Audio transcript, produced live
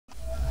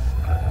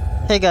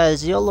Hey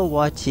guys,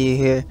 YT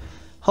here.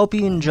 Hope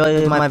you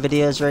enjoy my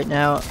videos right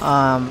now.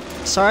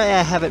 Sorry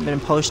I haven't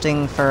been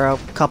posting for a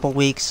couple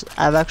weeks.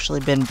 I've actually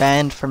been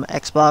banned from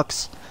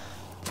Xbox.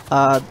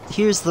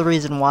 Here's the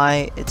reason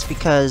why. It's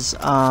because,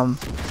 I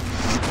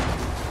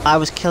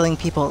was killing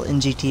people in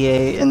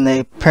GTA and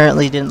they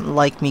apparently didn't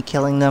like me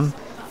killing them.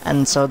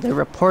 And so they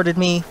reported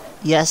me.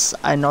 Yes,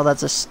 I know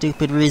that's a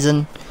stupid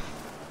reason.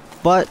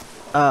 But,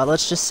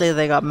 let's just say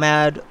they got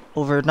mad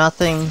over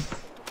nothing.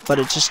 But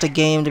it's just a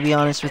game, to be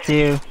honest with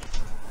you.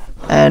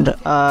 And,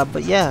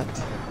 but yeah.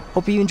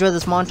 Hope you enjoy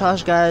this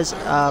montage, guys.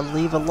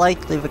 Leave a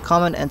like, leave a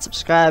comment, and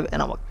subscribe,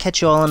 and I will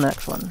catch you all in the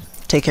next one.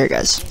 Take care,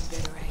 guys.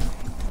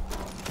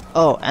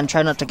 Oh, and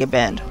try not to get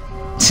banned.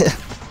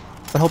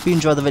 But hope you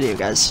enjoy the video,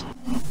 guys.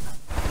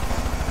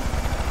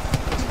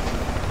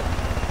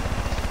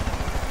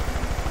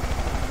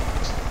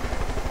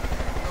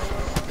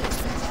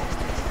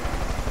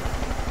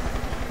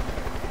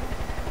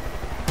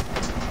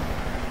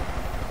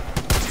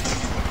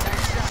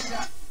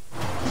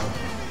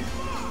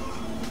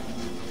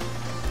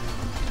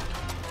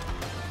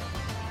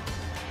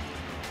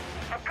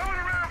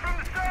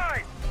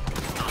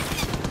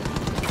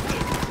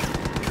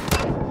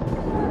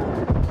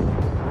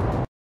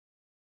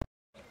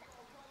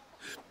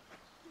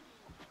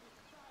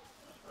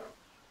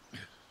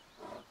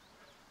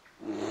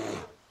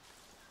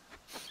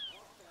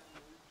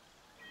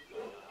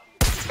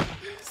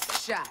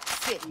 Shot,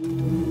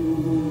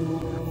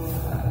 sit.